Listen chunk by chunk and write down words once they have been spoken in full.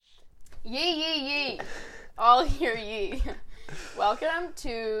Yee, yee, yee. All hear ye. Welcome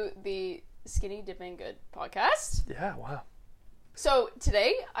to the Skinny Dipping Good podcast. Yeah, wow. So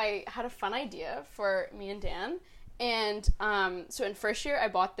today I had a fun idea for me and Dan. And so in first year I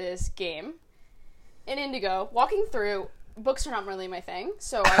bought this game in Indigo. Walking through, books are not really my thing.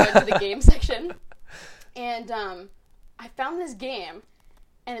 So I went to the game section. And I found this game.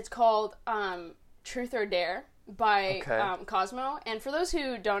 And it's called Truth or Dare by Cosmo. And for those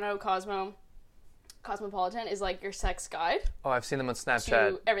who don't know, Cosmopolitan is like your sex guide. Oh, I've seen them on Snapchat.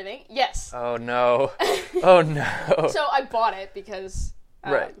 To everything. Yes. Oh, no. Oh, no. So I bought it because...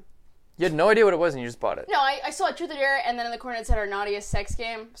 right. You had no idea what it was and you just bought it. No, I saw Truth or Dare, and then in the corner it said our naughtiest sex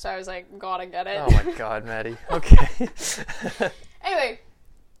game. So I was like, gotta get it. Oh, my God, Maddie. Okay. Anyway,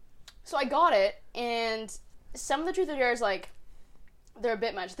 so I got it, and some of the Truth or Dares, like... they're a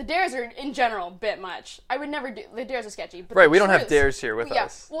bit much. The dares are, in general, a bit much. I would never do... the dares are sketchy. But right, we don't have dares here with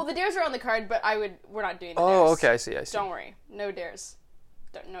us. Well, the dares are on the card, but we're not doing the dares. Oh, okay, I see. Don't worry. No dares.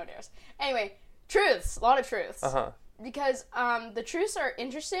 No dares. Anyway, truths. A lot of truths. Uh-huh. Because the truths are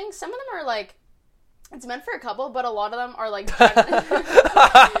interesting. Some of them are, like... it's meant for a couple, but a lot of them are, like... and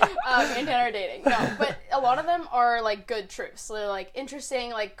are dating. No, but a lot of them are, like, good truths. So they're, like, interesting,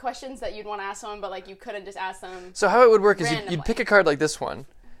 like, questions that you'd want to ask someone, but, like, you couldn't just ask them. So how it would work is you'd pick a card like this one,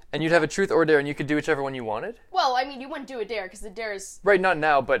 and you'd have a truth or dare, and you could do whichever one you wanted? Well, I mean, you wouldn't do a dare, because the dare is... right, not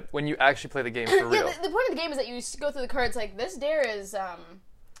now, but when you actually play the game for real. Yeah, the point of the game is that you go through the cards, like, this dare is,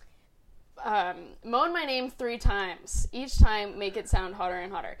 moan my name 3 times. Each time, make it sound hotter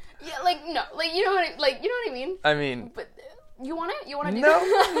and hotter. Yeah, like, no, like, you know what I mean? I mean... but... you want it? You want to do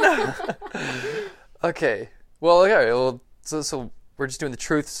that? No. Okay. Well, okay. Well, so we're just doing the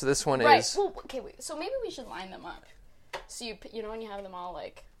truth. So this one right. is... well, okay, wait. So maybe we should line them up. So you know when you have them all,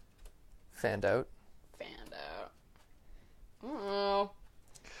 like... fanned out. Oh.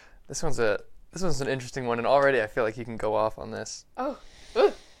 This one's an interesting one, and already I feel like you can go off on this. Oh.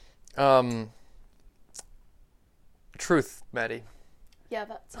 Truth, Maddie. Yeah,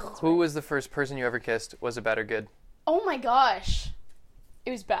 that sounds Who was the first person you ever kissed? Was it bad or good? Oh my gosh.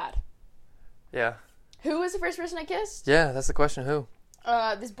 It was bad. Yeah. Who was the first person I kissed? Yeah, that's the question. Who?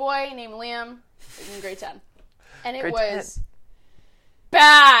 This boy named Liam in grade 10. And it grade was 10.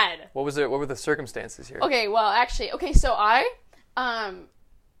 Bad. What were the circumstances here? Okay, well, actually, so I,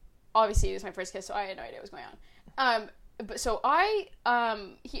 obviously it was my first kiss, so I had no idea what was going on. But so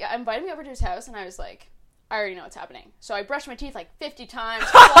he invited me over to his house, and I was like, I already know what's happening. So I brushed my teeth like 50 times.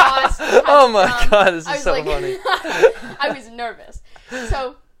 Oh my God, this is so funny. I was nervous.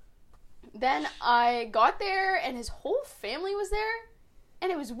 So then I got there, and his whole family was there.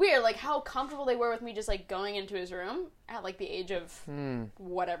 And it was weird, like, how comfortable they were with me just, like, going into his room at, like, the age of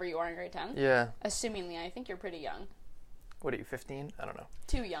whatever you are in grade 10. Yeah. Assumingly, I think you're pretty young. What are you, 15? I don't know.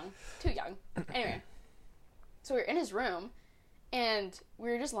 Too young. Anyway. So we were in his room, and we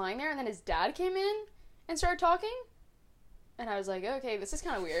were just lying there, and then his dad came in and started talking. And I was like, okay, this is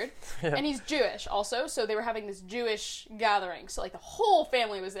kind of weird. Yeah. And he's Jewish also, so they were having this Jewish gathering. So, like, the whole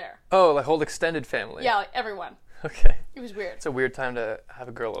family was there. Oh, the whole extended family. Yeah, like, everyone. Okay. It was weird. It's a weird time to have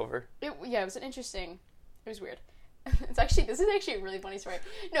a girl over. It was weird. This is actually a really funny story.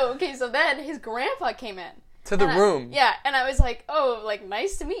 No, okay, so then his grandpa came in. To the room? Yeah, and I was like, oh, like,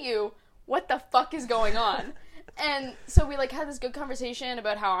 nice to meet you. What the fuck is going on? And so we, like, had this good conversation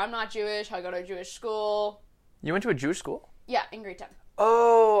about how I'm not Jewish, how I go to a Jewish school. You went to a Jewish school? Yeah, in grade 10.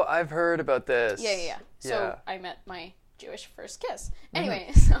 Oh, I've heard about this. Yeah. So I met my Jewish first kiss.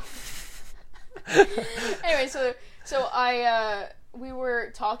 Anyway, so we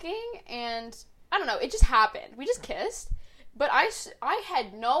were talking, and I don't know, it just happened. We just kissed, but I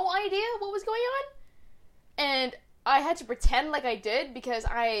had no idea what was going on, and I had to pretend like I did because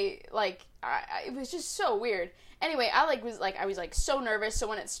it was just so weird. Anyway, I was so nervous, so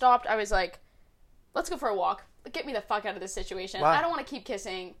when it stopped, I was like, let's go for a walk. Get me the fuck out of this situation. Wow. I don't want to keep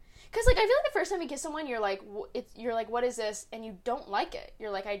kissing. Because, like, I feel like the first time you kiss someone, you're like, what is this? And you don't like it. You're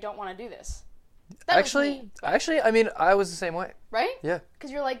like, I don't want to do this. Actually, I mean, I was the same way. Right? Yeah.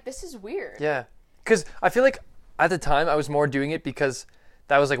 Because you're like, this is weird. Yeah. Because I feel like at the time I was more doing it because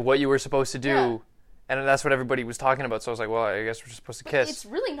that was like what you were supposed to do. Yeah. And that's what everybody was talking about. So I was like, well, I guess we're just supposed to kiss. It's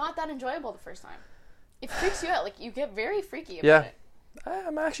really not that enjoyable the first time. It freaks you out. Like, you get very freaky about it. Yeah.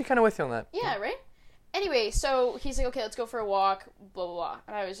 I'm actually kind of with you on that. Yeah, right? Anyway, so he's like, okay, let's go for a walk, blah, blah, blah.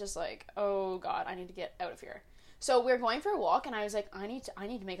 And I was just like, oh, God, I need to get out of here. So we were going for a walk, and I was like, I need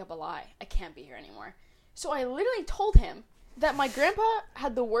to make up a lie. I can't be here anymore. So I literally told him that my grandpa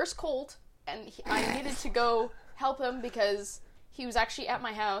had the worst cold, and I needed to go help him because he was actually at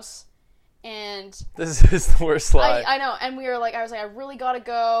my house, and... This is the worst lie. I know, and we were like, I was like, I really gotta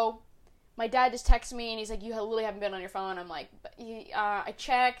go, my dad just texted me and he's like, you literally haven't been on your phone. I'm like, I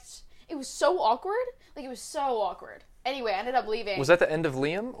checked. It was so awkward. Like, it was so awkward. Anyway, I ended up leaving. Was that the end of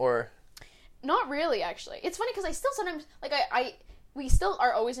Liam, or? Not really, actually. It's funny because I still sometimes, like, we still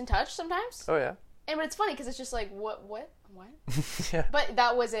are always in touch sometimes. Oh, yeah. But it's funny because it's just like, what? Yeah. But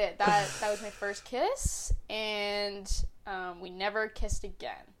that was it. That was my first kiss, and we never kissed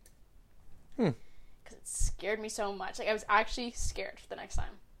again. Because it scared me so much. Like, I was actually scared the next time.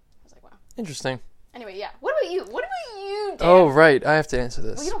 I was like, wow. Interesting. Anyway, yeah. What about you? What about you, Dan? Oh, right. I have to answer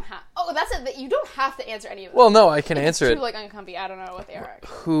this. Well, you don't have. Oh, that's it. You don't have to answer any of them. Well, no, I can answer it's it. too, like, uncomfy. I don't know what they are, actually.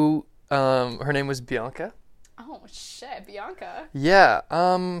 Who, her name was Bianca. Oh, shit. Bianca. Yeah.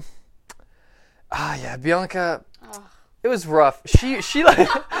 Yeah, Bianca. Oh. It was rough. She like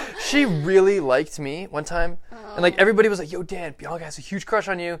she really liked me one time, and like everybody was like, "Yo, Dan, Bianca has a huge crush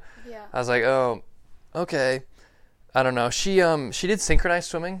on you." Yeah. I was like, "Oh, okay." I don't know. She did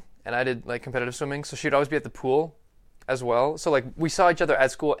synchronized swimming, and I did like competitive swimming, so she'd always be at the pool as well. So like we saw each other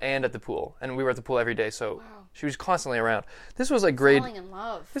at school and at the pool, and we were at the pool every day. So wow. She was constantly around. This was like falling in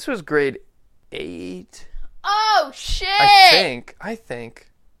love. This was grade 8. Oh shit! I think.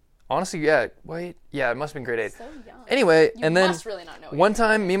 Honestly, yeah. Wait, yeah, it must have been grade 8. So young. Anyway, you and then must really not know one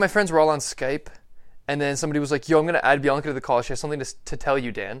time, me and my friends were all on Skype, and then somebody was like, "Yo, I'm gonna add Bianca to the call. She has something to tell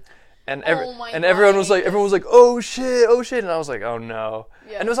you, Dan." And everyone was like, "Oh shit," and I was like, "Oh no!"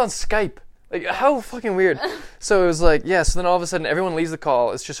 Yeah. And it was on Skype. Like, how fucking weird. So it was like, yeah. So then all of a sudden, everyone leaves the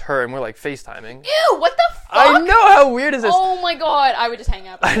call. It's just her, and we're like FaceTiming. Ew! What the fuck? I know, how weird is this? Oh my god! I would just hang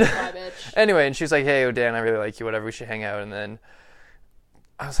up. Bye, bitch. Anyway, and she's like, "Hey, oh Dan, I really like you. Whatever, we should hang out." And then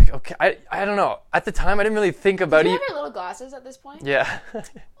I was like, okay, I don't know. At the time, I didn't really think about it. Did you have your little glasses at this point? Yeah.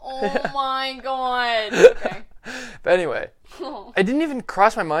 Oh my god. Okay. But anyway, I didn't even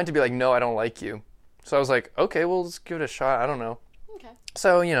cross my mind to be like, no, I don't like you. So I was like, okay, well, let's give it a shot. I don't know. Okay.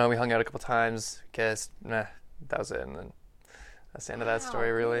 So, we hung out a couple times, kissed, that was it. And then that's the end of that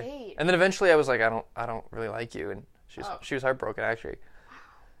story, really. Great. And then eventually I was like, I don't really like you. And she was heartbroken, actually.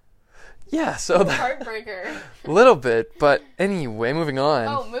 Yeah, so heartbreaker. A little bit, but anyway, moving on.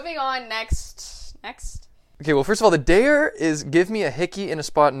 Oh, moving on. Next. Okay, well, first of all, the dare is give me a hickey in a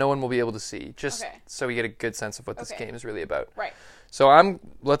spot no one will be able to see, just so we get a good sense of what this game is really about. Right. So I'm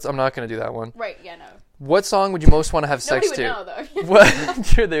not gonna do that one. Right. Yeah. No. What song would you most want to have sex to? Nobody would know, though.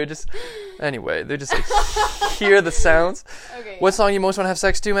 What? They're just like, hear the sounds. Okay. What song you most want to have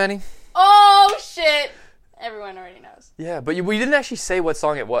sex to, Maddie? Oh shit! Everyone already knows. Yeah, but we didn't actually say what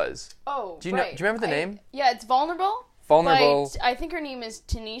song it was. Oh, do you remember the name? Yeah, it's Vulnerable. Vulnerable. I think her name is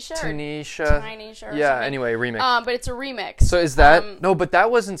Tanisha. Tanisha. Yeah. Something. Anyway, remix. But it's a remix. So is that no? But that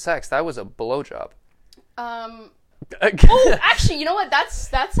wasn't sex. That was a blowjob. Oh, actually, you know what?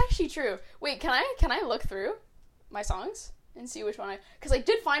 That's actually true. Wait, can I look through my songs and see which one because I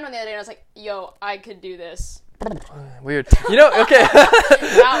did find one the other day and I was like, yo, I could do this. Weird. Okay.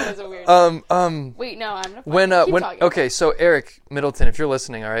 That was a weird. Wait, no, I'm gonna okay, so Eric Middleton, if you're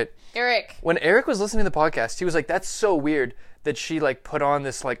listening, all right. Eric. When Eric was listening to the podcast, he was like, "That's so weird that she like put on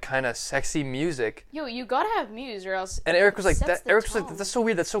this like kind of sexy music." Yo, you gotta have muse or else. And Eric was like, "That's so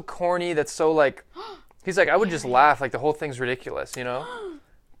weird. That's so corny. That's so like." He's like, "I would just laugh. Like the whole thing's ridiculous,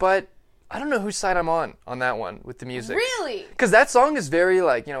 But I don't know whose side I'm on that one with the music. Really? Because that song is very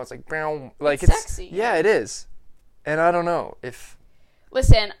like it's like brown, like it's sexy. Yeah, it is. And I don't know if...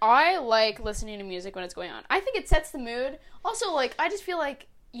 Listen, I like listening to music when it's going on. I think it sets the mood. Also, like, I just feel like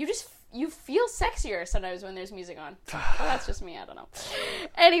you feel sexier sometimes when there's music on. Well, that's just me. I don't know.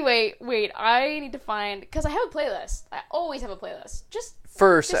 Anyway, wait. I need to find... Because I have a playlist. I always have a playlist. Just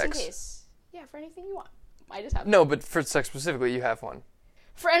sex. In case. Yeah, for anything you want. I just have... No, but for sex specifically, you have one.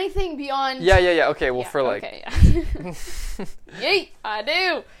 For anything beyond... Yeah. Okay, well, for like... Okay, yeah. Yeet, I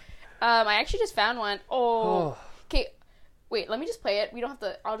do. I actually just found one. Oh... Okay, wait, let me just play it. We don't have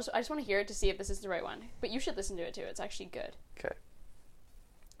to... I just want to hear it to see if this is the right one. But you should listen to it, too. It's actually good. Okay.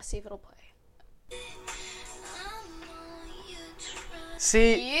 See if it'll play.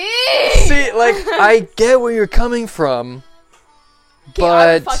 See, like, I get where you're coming from, but...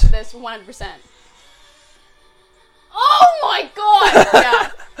 I would fuck this 100%. Oh my god!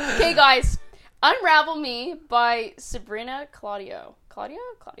 Yeah. Okay, guys. Unravel Me by Sabrina Claudio. Claudio.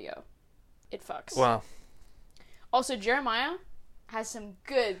 It fucks. Wow. Also, Jeremiah has some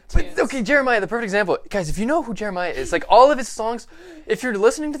good tunes. But, okay, Jeremiah, the perfect example. Guys, if you know who Jeremiah is, like, all of his songs, if you're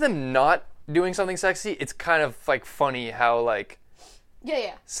listening to them not doing something sexy, it's kind of, like, funny how, like...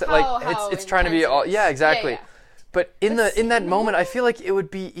 Yeah. It's trying to be all... Yeah, exactly. Yeah. But in that moment, I feel like it would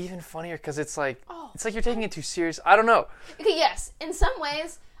be even funnier because it's like... It's like you're taking it too serious. I don't know. Okay, yes. In some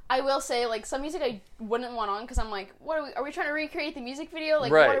ways, I will say, like, some music I wouldn't want on because I'm like, are we trying to recreate the music video?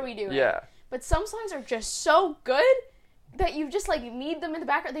 Like, right. what are we doing? Yeah. But some songs are just so good that you just, like, need them in the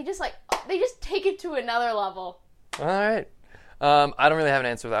background. They just take it to another level. All right. I don't really have an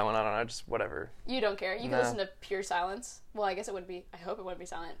answer for that one. I don't know. Just whatever. You don't care. You can listen to pure silence. Well, I guess it wouldn't be. I hope it wouldn't be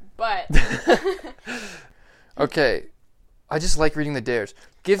silent. But. Okay. I just like reading the dares.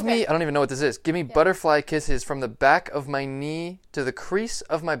 Give me, I don't even know what this is. Give me butterfly kisses from the back of my knee to the crease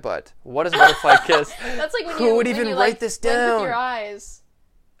of my butt. What is a butterfly kiss? That's like when Who would even write this down? With your eyes.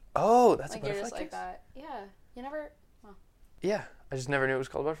 Oh, that's like a butterfly you're just kiss? like that. Yeah. You never. Well. Yeah. I just never knew it was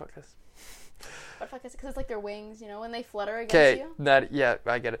called a butterfly kiss. Butterfly kiss because it's like their wings, when they flutter against you. Okay,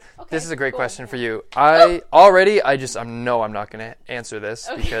 I get it. Okay, this is a great question for you. I'm not going to answer this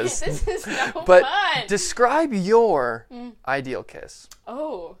because this is no but fun. Describe your ideal kiss.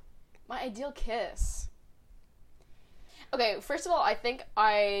 Oh, my ideal kiss. Okay, first of all, I think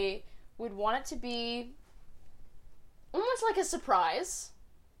I would want it to be almost like a surprise.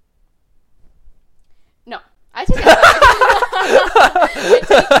 No, I take that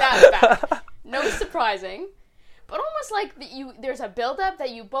back. No surprising, but almost like there's a build-up that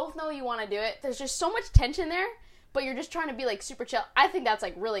you both know you want to do it. There's just so much tension there, but you're just trying to be like super chill. I think that's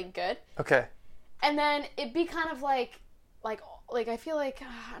like really good. Okay. And then it'd be kind of like I feel like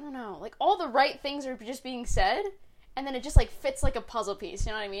I don't know, like all the right things are just being said, and then it just like fits like a puzzle piece.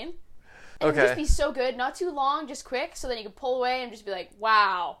 You know what I mean? And it'd just be so good, not too long, just quick, so then you can pull away and just be like,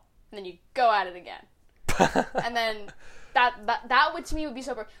 wow, and then you go at it again, and then that would to me would be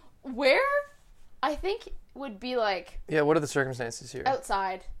so. Where I think would be like... Yeah, what are the circumstances here?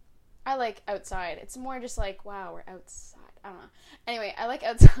 Outside. I like outside. It's more just like, wow, we're outside. I don't know. Anyway, I like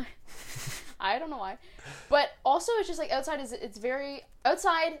outside. I don't know why. But also, it's just like outside it's very...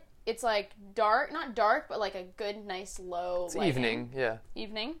 Outside, it's like dark. Not dark, but like a good, nice, low It's lighting. evening, yeah.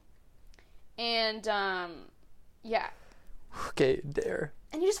 Evening. And, yeah. Okay, dare.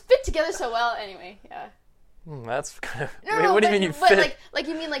 And you just fit together so well. Anyway, yeah. That's kind of... What do you mean you fit? Like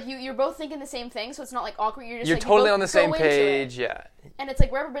you mean like you're both thinking the same thing, so it's not like awkward. You're You're like, totally you on the same page, yeah. And it's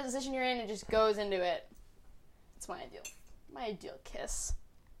like wherever position you're in, it just goes into it. It's my ideal kiss.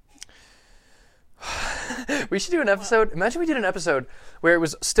 We should do an episode. What? Imagine we did an episode where it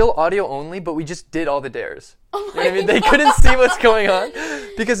was still audio only, but we just did all the dares. Oh you know what I mean? They couldn't see what's going on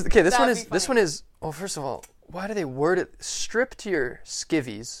because this one is. Well, first of all, why do they word it? Strip to your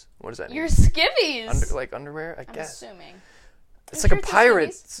skivvies. What does that mean? Your skivvies. Like underwear, I guess. I'm assuming. It's like a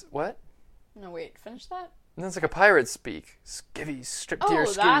pirate's... What? No, wait. Finish that? And that's like a pirate speak. Skivvies. Strip to your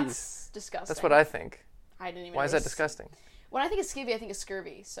skivvies. That's disgusting. That's what I think. I didn't even know. Why is that disgusting? When I think of skivvy, I think of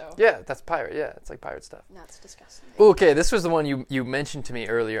scurvy, so... Yeah, that's pirate. Yeah, it's like pirate stuff. That's disgusting. Okay, this was the one you mentioned to me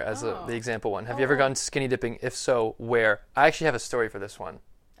earlier as the example one. Have you ever gone skinny dipping? If so, where? I actually have a story for this one.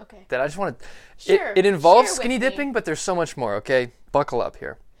 Okay. That I just want to... Sure. It involves Share with skinny me. dipping, but there's so much more, okay? Buckle up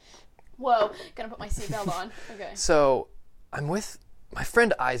here. Whoa, gonna put my seatbelt on. Okay. So, I'm with my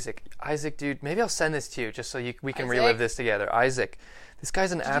friend Isaac. Isaac, dude, maybe I'll send this to you just so we can relive this together. Isaac, this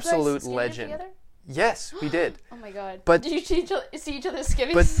guy's an absolute legend. Together? Yes, we did. Oh my god. But did you see each other's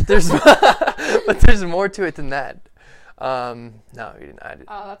skivvies? But there's more to it than that. No, he didn't.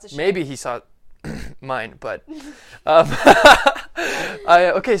 Oh, that's a shame. Maybe he saw mine, but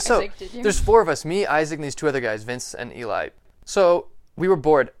okay. So Isaac, there's 4 of us: me, Isaac, and these 2 other guys, Vince and Eli. So we were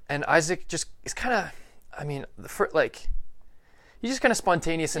bored, and Isaac just is kind of, I mean, he's just kind of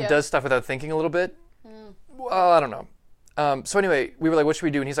spontaneous and does stuff without thinking a little bit. Well, I don't know. So anyway, we were like, what should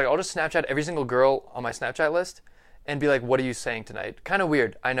we do? And he's like, I'll just Snapchat every single girl on my Snapchat list and be like, what are you saying tonight? Kind of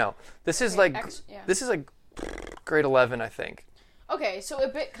weird, I know. This is this is like grade 11, I think. Okay, so a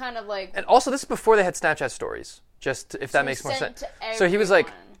bit kind of like... And also, this is before they had Snapchat stories, just if that makes more sense. So he was like,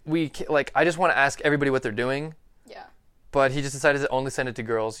 I just want to ask everybody what they're doing. Yeah. But he just decided to only send it to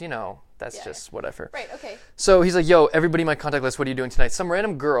girls, that's just whatever. Right, okay. So he's like, yo, everybody in my contact list, what are you doing tonight? Some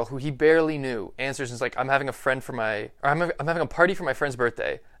random girl who he barely knew answers and is like, I'm having a party for my friend's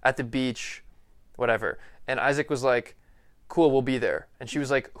birthday at the beach, whatever. And Isaac was like, cool, we'll be there. And she was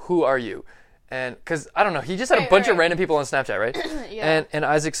like, who are you? And because, I don't know, he just had a bunch of random people on Snapchat, right? Yeah. And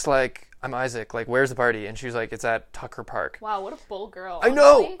Isaac's like, I'm Isaac, like, where's the party? And she was like, it's at Tucker Park. Wow, what a bold girl. I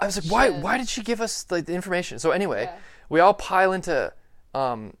know! I was like, why did she give us the information? So anyway, we all pile into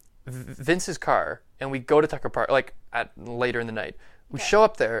Vince's car, and we go to Tucker Park, like, later in the night. We show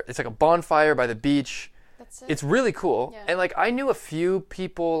up there, it's like a bonfire by the beach. That's it. It's really cool. Yeah. And, like, I knew a few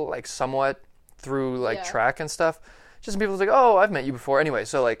people, like, somewhat through, like, track and stuff. Just some people was like, oh, I've met you before. Anyway,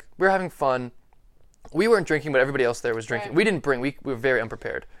 so, like, we were having fun. We weren't drinking, but everybody else there was drinking. Right. We didn't bring. We were very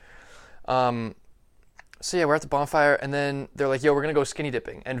unprepared. So yeah, we're at the bonfire, and then they're like, yo, we're going to go skinny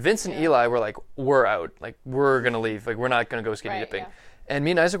dipping. And Vince and Eli were like, we're out. Like, we're going to leave. Like, we're not going to go skinny dipping. Yeah. And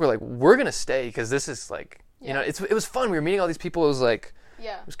me and Isaac were like, we're going to stay because this is like, you know, it was fun. We were meeting all these people. It was like,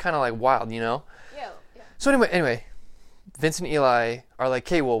 it was kind of like wild, you know? Yeah. So anyway, Vince and Eli are like,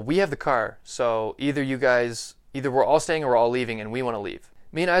 okay, well, we have the car. So either we're all staying or we're all leaving, and we want to leave.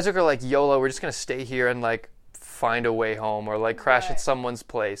 Me and Isaac are like, YOLO, we're just going to stay here and like, find a way home or like crash at someone's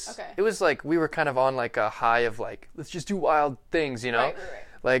place. Okay. It was like we were kind of on like a high of like, let's just do wild things, you know? Right.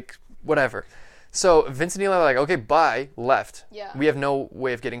 Like whatever. So Vince and Eli are like, okay, bye, left. Yeah. We have no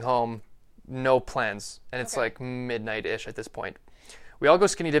way of getting home, no plans. And it's like midnight-ish at this point. We all go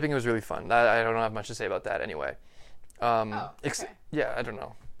skinny dipping. It was really fun. I don't have much to say about that anyway. Yeah, I don't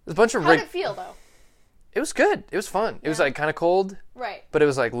know. There's a bunch of How did it feel though? It was good. It was fun. It was like kind of cold. Right. But it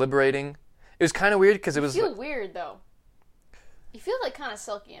was like liberating. It was kind of weird because it was... You feel weird, though. You feel, like, kind of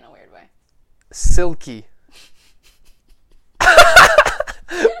silky in a weird way. Silky.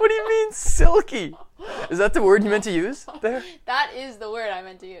 What do you mean, silky? Is that the word you meant to use there? That is the word I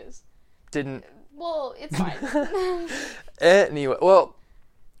meant to use. Didn't... Well, it's fine. Anyway, well,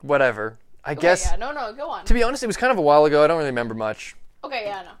 whatever. I guess... Yeah, no, go on. To be honest, it was kind of a while ago. I don't really remember much. Okay,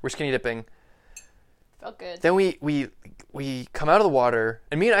 yeah, no. We're skinny dipping. Felt good. Then we come out of the water,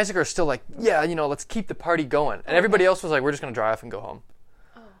 and me and Isaac are still like, yeah, you know, let's keep the party going. And everybody else was like, we're just going to drive off and go home.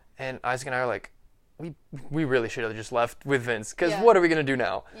 Oh. And Isaac and I are like, we really should have just left with Vince, because what are we going to do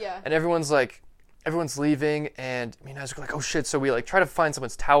now? Yeah. And everyone's leaving, and me and Isaac are like, oh shit. So we like try to find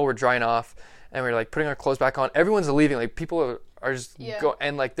someone's towel, we're drying off, and we're like putting our clothes back on. Everyone's leaving, like people are just going,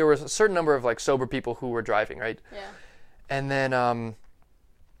 and like there was a certain number of like sober people who were driving, right? Yeah. And then,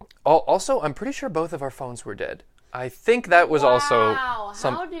 also, I'm pretty sure both of our phones were dead. I think that was also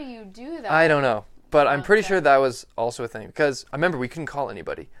some... How do you do that? I don't know. But I'm pretty sure that was also a thing. Because I remember we couldn't call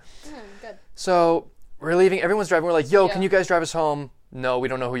anybody. Good. So we're leaving. Everyone's driving. We're like, yo, can you guys drive us home? No, we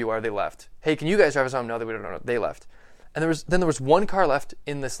don't know who you are. They left. Hey, can you guys drive us home? No, we don't know. They left. And there was one car left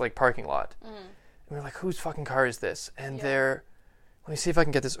in this like parking lot. And we were like, whose fucking car is this? And let me see if I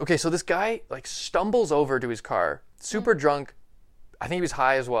can get this. Okay, so this guy like stumbles over to his car, super drunk. I think he was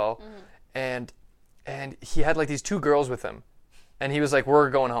high as well. And he had like these two girls with him, and he was like,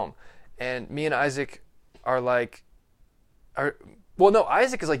 we're going home. And me and Isaac are like,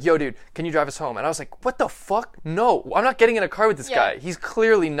 Isaac is like, yo dude, can you drive us home? And I was like, what the fuck? No, I'm not getting in a car with this guy. He's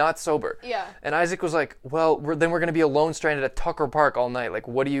clearly not sober. Yeah. And Isaac was like, well, then we're going to be alone stranded at Tucker Park all night. Like,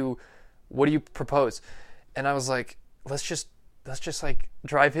 what do you propose? And I was like, let's just like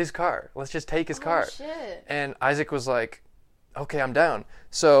drive his car. Let's just take his car. Shit. And Isaac was like, okay, I'm down.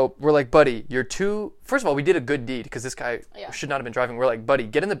 So we're like, buddy, first of all, we did a good deed because this guy should not have been driving. We're like, buddy,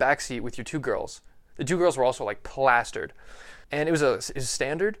 get in the back seat with your two girls. The two girls were also like plastered. And it was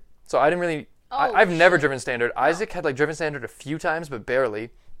standard. So I didn't really, I've never driven standard. No. Isaac had like driven standard a few times, but barely.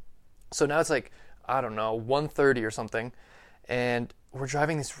 So now it's like, I don't know, 1:30 or something. And we're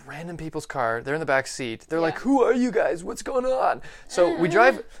driving this random people's car. They're in the back seat. They're like, who are you guys? What's going on? So we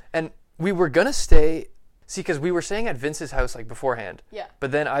drive, and we were going to stay... See, because we were staying at Vince's house, like, beforehand. Yeah.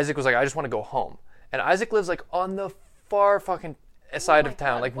 But then Isaac was like, I just want to go home. And Isaac lives, like, on the far fucking side of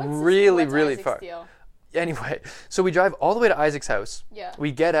town. God. Like, really Isaac's far. Deal? Anyway, so we drive all the way to Isaac's house. Yeah.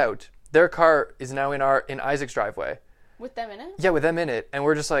 We get out. Their car is now in Isaac's driveway. With them in it? Yeah, with them in it. And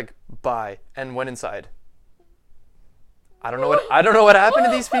we're just like, bye. And went inside. I don't know what happened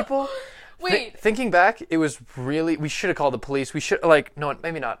to these people. Wait. Thinking back, it was really... We should have called the police. We should... no,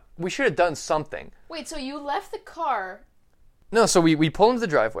 maybe not. We should have done something. Wait, so you left the car... No, so we pull into the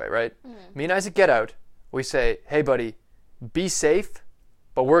driveway, right? Me and Isaac get out. We say, hey, buddy, be safe,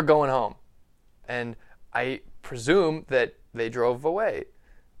 but we're going home. And I presume that they drove away.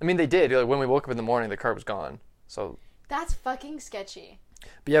 I mean, they did. Like, when we woke up in the morning, the car was gone. So... That's fucking sketchy.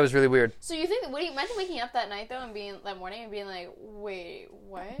 But yeah, it was really weird. So you think, imagine waking up that night though and being, that morning and being like, wait,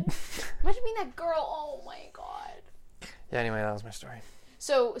 what? Imagine being that girl, oh my god. Yeah, anyway, that was my story.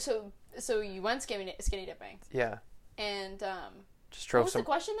 So you went skinny dipping. Yeah. And, just drove what was the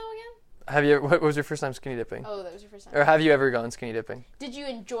question though again? What was your first time skinny dipping? Oh, that was your first time. Or have you ever gone skinny dipping? Did you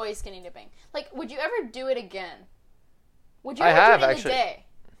enjoy skinny dipping? Like, would you ever do it again? Would you ever do it in the day?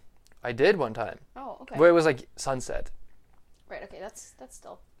 I did one time. Oh, okay. Where it was like sunset. Right, okay, that's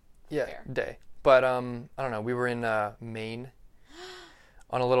still fair. Day. But, I don't know, we were in Maine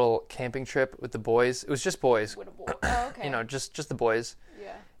on a little camping trip with the boys. It was just boys. Oh, okay. You know, just the boys.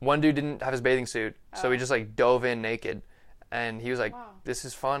 Yeah. One dude didn't have his bathing suit, so we just, like, dove in naked. And he was like, this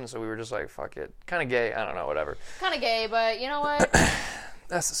is fun, so we were just like, fuck it. Kind of gay, I don't know, whatever. Kind of gay, but you know what?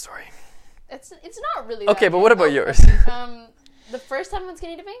 That's the story. It's not really okay, but what about yours? The first time on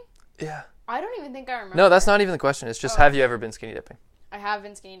skinny dipping? Yeah. I don't even think I remember. No, that's not even the question. It's just, have you ever been skinny dipping? I have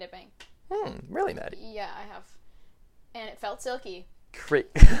been skinny dipping. Really, Maddie? Yeah, I have. And it felt silky. Great.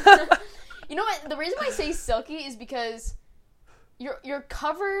 You know what? The reason why I say silky is because you're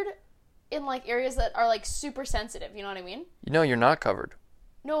covered in, like, areas that are, like, super sensitive. You know what I mean? No, you're not covered.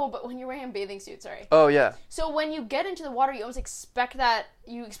 No, but when you're wearing a bathing suit, sorry. Oh, yeah. So when you get into the water, you almost expect that,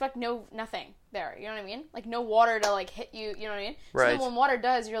 you expect nothing there, you know what I mean? Like, no water to, like, hit you, you know what I mean? Right. So then when water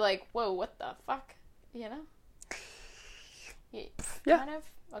does, you're like, whoa, what the fuck? You know? Yeah. Kind of?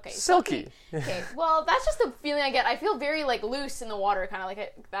 Okay. Silky. Okay, well, that's just the feeling I get. I feel very, like, loose in the water, kind of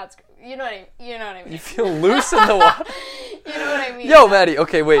like, that's, you know what I mean? You feel loose in the water? You know what I mean? Yo, Maddie,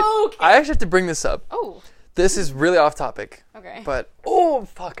 okay, wait. Okay. I actually have to bring this up. Oh. This is really off topic. Okay. But oh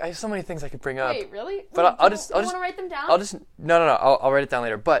fuck, I have so many things I could bring up. Wait, really? But I'll just want to write them down? No. I'll write it down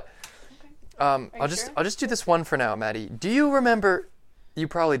later. But I'll sure? just do this one for now, Maddie. Do you remember? You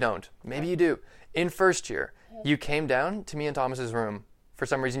probably don't. Maybe you do. In first year, you came down to me and Thomas's room. For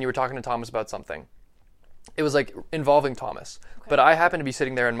some reason, you were talking to Thomas about something. It was like involving Thomas. Okay. But I happened to be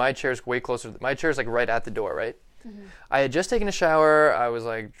sitting there, and my chair's way closer. My chair's like right at the door, right? Mm-hmm. I had just taken a shower. I was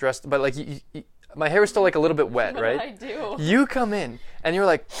like dressed, but like my hair was still like a little bit wet, right? What did I do? You come in and you're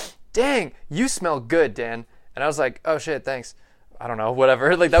like, "Dang, you smell good, Dan." And I was like, "Oh shit, thanks." I don't know,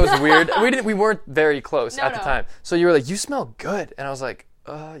 whatever. Like that was weird. We weren't very close at the time. So you were like, "You smell good," and I was like,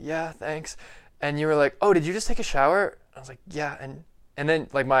 yeah, thanks." And you were like, "Oh, did you just take a shower?" I was like, "Yeah," and then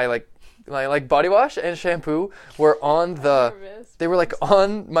like my body wash and shampoo were on they were like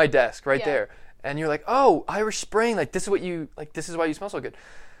on my desk right there. And you're like, "Oh, Irish Spring, like this is why you smell so good."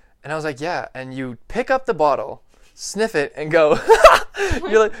 And I was like, "Yeah." And you pick up the bottle, sniff it, and go.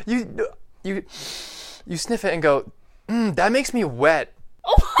 You're like you sniff it and go, "That makes me wet."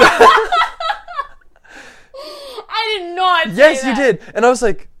 Oh. I did not. Yes, say you that. did. And I was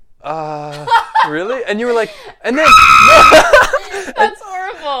like, really? And you were like, and then. That's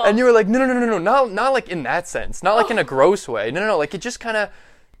horrible. And you were like, no, not like in that sense, not like in a gross way. No, like it just kind of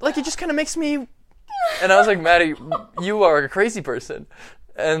makes me. And I was like, "Maddie, you are a crazy person,"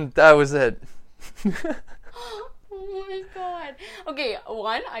 and that was it. Oh my god. Okay,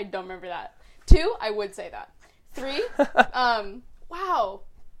 1, I don't remember that. 2, I would say that. 3, wow,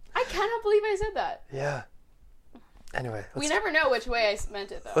 I cannot believe I said that. Yeah. Anyway, we never know which way I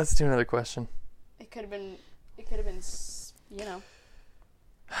meant it though. Let's do another question. It could have been, you know.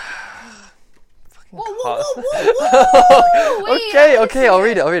 Whoa. Wait, okay, I'll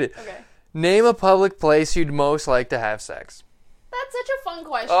read it. Okay. Name a public place you'd most like to have sex. That's such a fun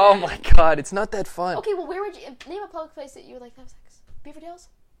question. Oh my god, it's not that fun. Okay, well, where would you name a public place that you would like to have sex? Beaver Tails?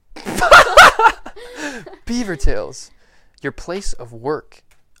 Beaver Tails. Your place of work.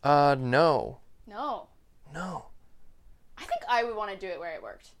 No. No. I think I would want to do it where I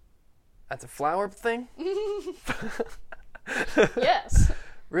worked. That's a flower thing? Yes.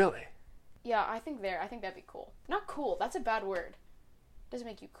 Really? Yeah, I think that'd be cool. Not cool, that's a bad word. It doesn't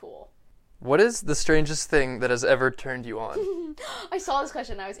make you cool. What is the strangest thing that has ever turned you on? I saw this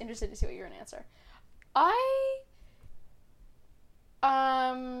question and I was interested to see what you were going to answer.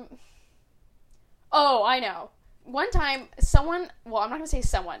 Oh, I know. One time, I'm not going to say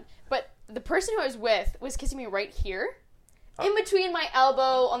someone, but the person who I was with was kissing me right here. In between my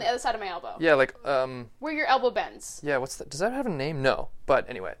elbow, on the other side of my elbow. Yeah, like, where your elbow bends. Yeah, what's that? Does that have a name? No. But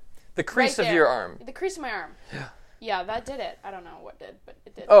anyway. The crease of your arm. The crease of my arm. Yeah. Yeah, that did it. I don't know what did, but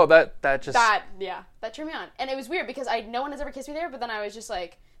it did. Oh, that just... That turned me on. And it was weird because no one has ever kissed me there, but then I was just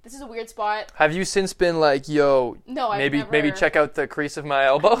like, this is a weird spot. Have you since been like, yo, no, maybe check out the crease of my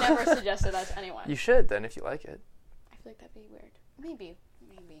elbow? I've never suggested that to anyone. You should then, if you like it. I feel like that'd be weird. Maybe.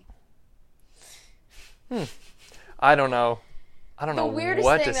 I don't know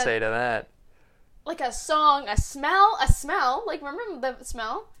what to say to that. Like a song, a smell. Like, remember the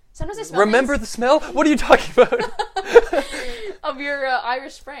smell? Sometimes I smell Remember the smell? What are you talking about? Of your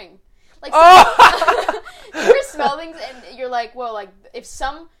Irish Spring. Like, you ever smell things and you're like, whoa, like, if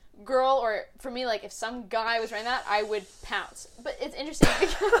some girl, or for me, like, if some guy was wearing that, I would pounce. But it's interesting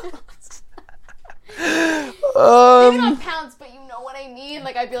because... maybe not pounce, but you know what I mean?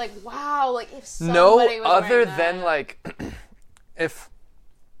 Like, I'd be like, wow, like, if somebody was other wearing than, that. like, if,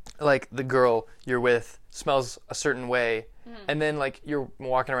 like, the girl you're with smells a certain way, and then, like, you're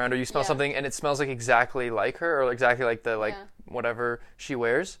walking around or you smell something and it smells, like, exactly like her or exactly like the, like, whatever she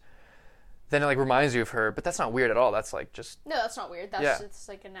wears, then it, like, reminds you of her. But that's not weird at all. That's, like, just... No, that's not weird. That's it's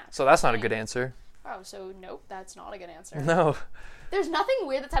like a natural So that's not thing. a good answer. Oh, so nope, that's not a good answer. No. There's nothing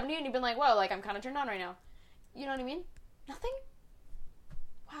weird that's happened to you and you've been like, whoa, like, I'm kind of turned on right now. You know what I mean? Nothing?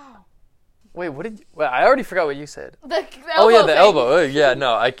 Wow. Wait, what did you... Well, I already forgot what you said. The elbow oh, yeah, the thing. elbow. Oh, yeah,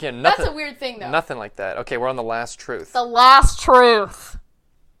 no, I can't. Nothing, That's a weird thing, though. Nothing like that. Okay, we're on the last truth. The last truth.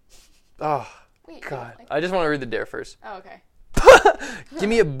 Oh, wait, God. I just want to read the dare first. Oh, okay. Give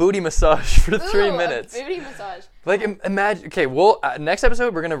me a booty massage for 3 minutes. A booty massage. Like, imagine... Okay, next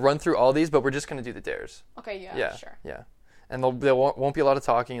episode, we're going to run through all these, but we're just going to do the dares. Okay, yeah, sure. Yeah. And there won't be a lot of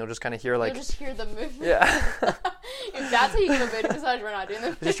talking. You'll just kind of hear, like... You'll just hear the movement. Yeah. If that's how you give a booty massage, we're not doing the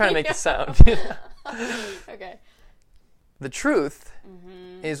We're just trying to make the sound. Okay. The truth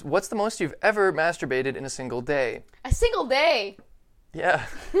is, what's the most you've ever masturbated in a single day? A single day? Yeah.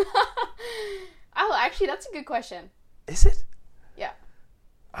 Oh, actually, that's a good question. Is it? Yeah.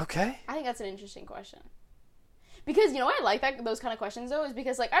 Okay. I think that's an interesting question. Because, you know why I like those kind of questions, though, is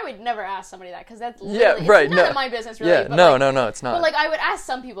because, like, I would never ask somebody that, because that's literally, it's none of my business, really. Yeah, but no, it's not. But, like, I would ask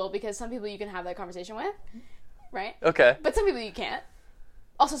some people, because some people you can have that conversation with, right? Okay. But some people you can't.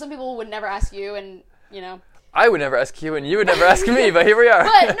 Also, some people would never ask you, and, you know. I would never ask you, and you would never ask me, but here we are.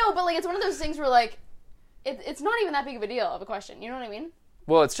 But, like, it's one of those things where, like, it's not even that big of a deal of a question, you know what I mean?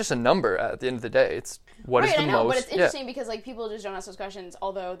 Well, it's just a number at the end of the day. It's what is the most. But it's interesting because, like, people just don't ask those questions,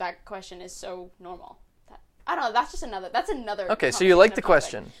 although that question is so normal. I don't know, that's another Okay, so you like the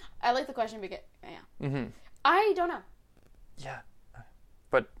question. I like the question because, yeah. Mm-hmm. I don't know. Yeah.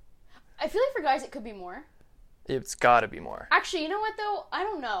 But I feel like for guys it could be more. It's gotta be more. Actually, you know what, though? I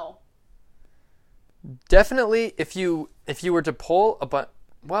don't know. Definitely, if you were to pull a bunch...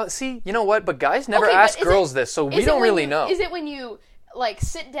 Well, see, you know what? But guys never ask girls this, so we don't really know. Is it when you, like,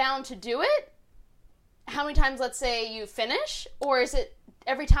 sit down to do it? How many times, let's say, you finish? Or is it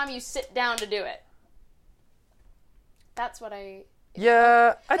every time you sit down to do it? That's what I...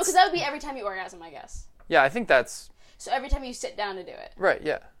 Yeah. No, because that would be every time you orgasm, I guess. Yeah, I think that's... So every time you sit down to do it. Right,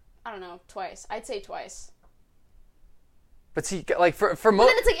 yeah. I don't know, twice. I'd say twice. But see, like, for most... But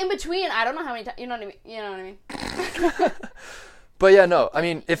then it's, like, in between. I don't know how many times... You know what I mean? But, yeah, no. I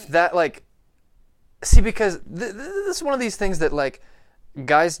mean, if that, like... See, because this is one of these things that, like,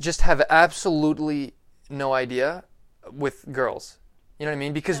 guys just have absolutely no idea with girls. You know what I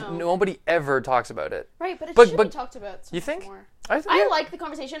mean? Because nobody ever talks about it. Right, but it should be talked about so you think? more. I like the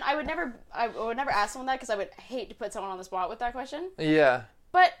conversation. I would never ask someone that because I would hate to put someone on the spot with that question. Yeah.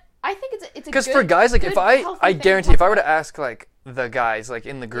 But I think it's a good... Because for guys, like, if I guarantee, if I were to ask, like, the guys, like,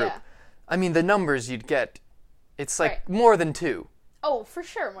 in the group, I mean, the numbers you'd get, it's, like, more than 2. Oh, for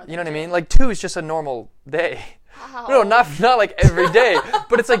sure more than 2. You know what I mean? Like, 2 is just a normal day. Wow. No, not like every day,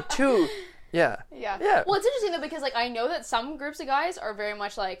 but it's, like, 2... Yeah. Well, it's interesting, though, because, like, I know that some groups of guys are very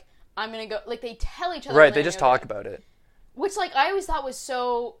much like, I'm going to go... Like, they tell each other... Right, they just talk about it. Which, like, I always thought was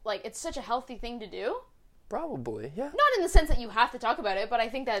so... Like, it's such a healthy thing to do. Probably, yeah. Not in the sense that you have to talk about it, but I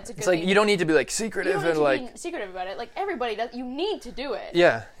think that it's a good thing. It's like, you don't need to be, like, secretive and, like... You don't need to be secretive about it. Like, everybody does... You need to do it.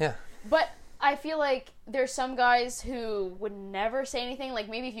 Yeah. But I feel like there's some guys who would never say anything. Like,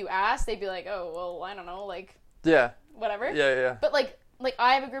 maybe if you asked, they'd be like, oh, well, I don't know, like... Yeah. Whatever. Yeah. But, like,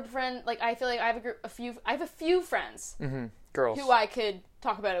 I have a group of friends, like, I feel like I have a few friends. Mm-hmm. Girls. Who I could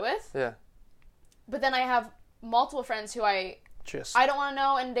talk about it with. Yeah. But then I have multiple friends who I don't want to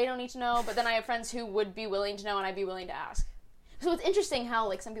know and they don't need to know, but then I have friends who would be willing to know and I'd be willing to ask. So it's interesting how,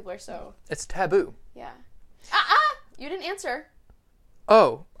 like, some people are so... It's taboo. Yeah. You didn't answer.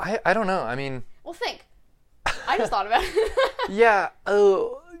 Oh, I don't know, I mean... Well, think. I just thought about it. Yeah,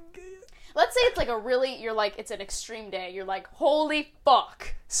 oh... Let's say it's like you're like, it's an extreme day. You're like, holy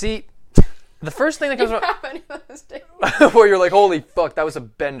fuck. See, the first thing that comes to any of those days? where you're like, holy fuck, that was a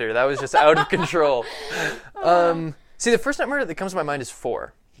bender. That was just out of control. See, the first number that comes to my mind is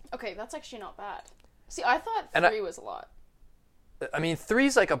 4. Okay, that's actually not bad. See, I thought 3 was a lot. I mean,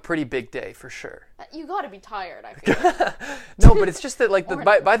 3's like a pretty big day for sure. You gotta be tired, I feel. No, but it's just that, like,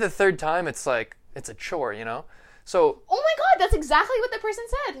 by the third time, it's like, it's a chore, you know? So... Oh my god, that's exactly what the person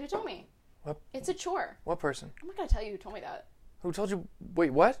said who told me. What? It's a chore. What person? I'm not gonna tell you who told me that. Who told you?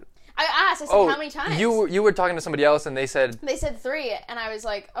 Wait, what? I asked. I said, how many times? You were talking to somebody else, and they said... They said 3, and I was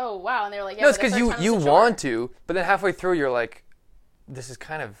like, oh, wow. And they were like, yeah, no, it's because you want to, but then halfway through, you're like, this is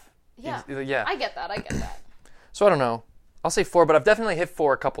kind of... Yeah. Yeah. I get that. So I don't know. I'll say 4, but I've definitely hit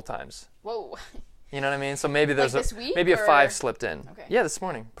 4 a couple times. Whoa. You know what I mean? So maybe there's this week, maybe a 5 slipped in. Okay. Yeah, this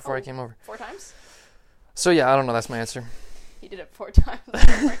morning, before I came over. 4 times? So yeah, I don't know. That's my answer. He did it 4 times.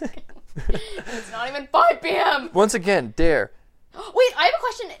 It's not even 5 p.m. Once again, dare. Wait, I have a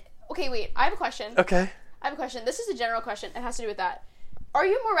question. Okay, wait. I have a question. Okay. I have a question. This is a general question. It has to do with that. Are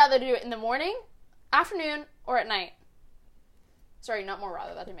you more rather to do it in the morning, afternoon, or at night? Sorry, not more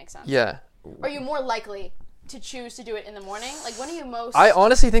rather. That didn't make sense. Yeah. Are you more likely to choose to do it in the morning? Like, when are you most... I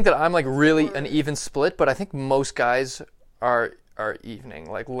honestly think that I'm, like, really an even split, but I think most guys are or evening,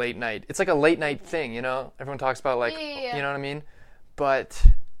 like late night. It's like a late night thing, you know? Everyone talks about like, Yeah. you know what I mean? But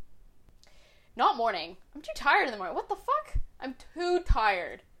not morning. I'm too tired in the morning. What the fuck? I'm too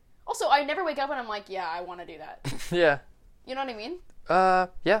tired. Also, I never wake up and I'm like, yeah, I want to do that. yeah. You know what I mean?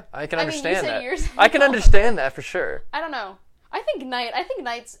 Yeah, I can understand that. Yours. I can understand that for sure. I don't know. I think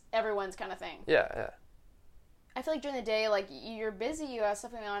night's everyone's kind of thing. Yeah. I feel like during the day, like, you're busy, you have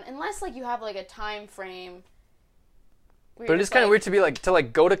stuff going on, unless, like, you have, like, a time frame. But it is kind of weird to be, like, to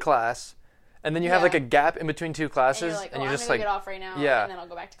go to class, and then you have, like, a gap in between two classes, and you're just like, I'm gonna get off right now, and then I'll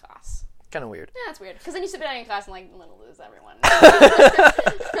go back to class. Kind of weird. Yeah, that's weird. Because then you sit down in class and, like, lose everyone.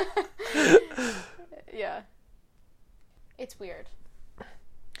 Yeah. It's weird.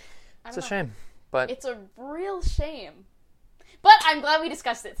 It's a shame, but... It's a real shame. But I'm glad we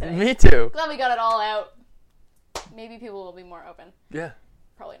discussed it today. Me too. Glad we got it all out. Maybe people will be more open. Yeah.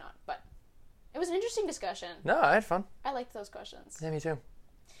 Probably not, but it was an interesting discussion. No, I had fun. I liked those questions. Yeah, me too.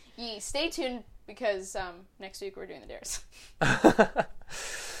 Stay tuned because next week we're doing the dares.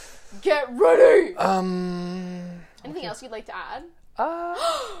 Get ready! Anything else you'd like to add?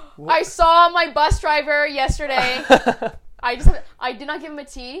 I saw my bus driver yesterday. I did not give him a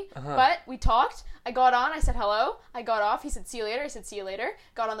tea, but we talked. I got on, I said hello. I got off, he said see you later. I said see you later.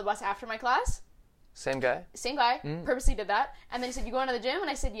 Got on the bus after my class. Same guy? Same guy. Purposely did that. And then he said, you going to the gym? And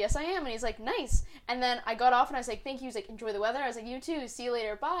I said, yes, I am. And he's like, nice. And then I got off and I was like, thank you. He's like, enjoy the weather. I was like, you too. See you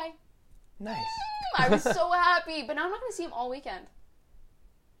later. Bye. Nice. I was so happy. But now I'm not going to see him all weekend.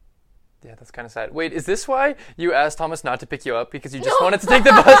 Yeah, that's kind of sad. Wait, is this why you asked Thomas not to pick you up? Because you just wanted to take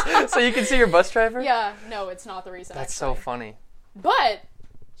the bus so you can see your bus driver? Yeah. No, it's not the reason, That's actually. so funny. But,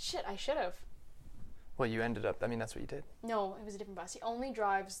 shit, I should have. Well, you ended up, that's what you did. No, it was a different bus. He only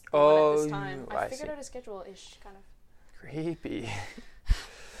drives the one at this time. I figured see. out a schedule-ish, kind of. Creepy.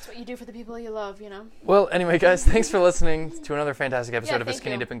 That's what you do for the people you love, you know? Well, anyway, guys, thanks for listeing to another fantastic episode of the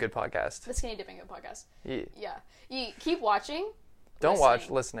Skinny Dipping Good podcast. The Skinny Dipping Good podcast. Yeah. You keep watching. Don't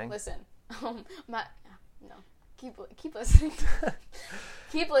watch, listening. Listen. Keep listening.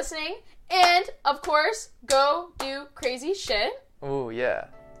 Keep listening. And, of course, go do crazy shit. Oh, yeah.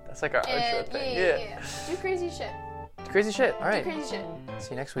 That's like our outro thing. Yeah. Do crazy shit. Do crazy shit. All right. Do crazy shit.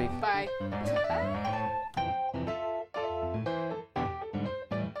 See you next week. Bye. Bye.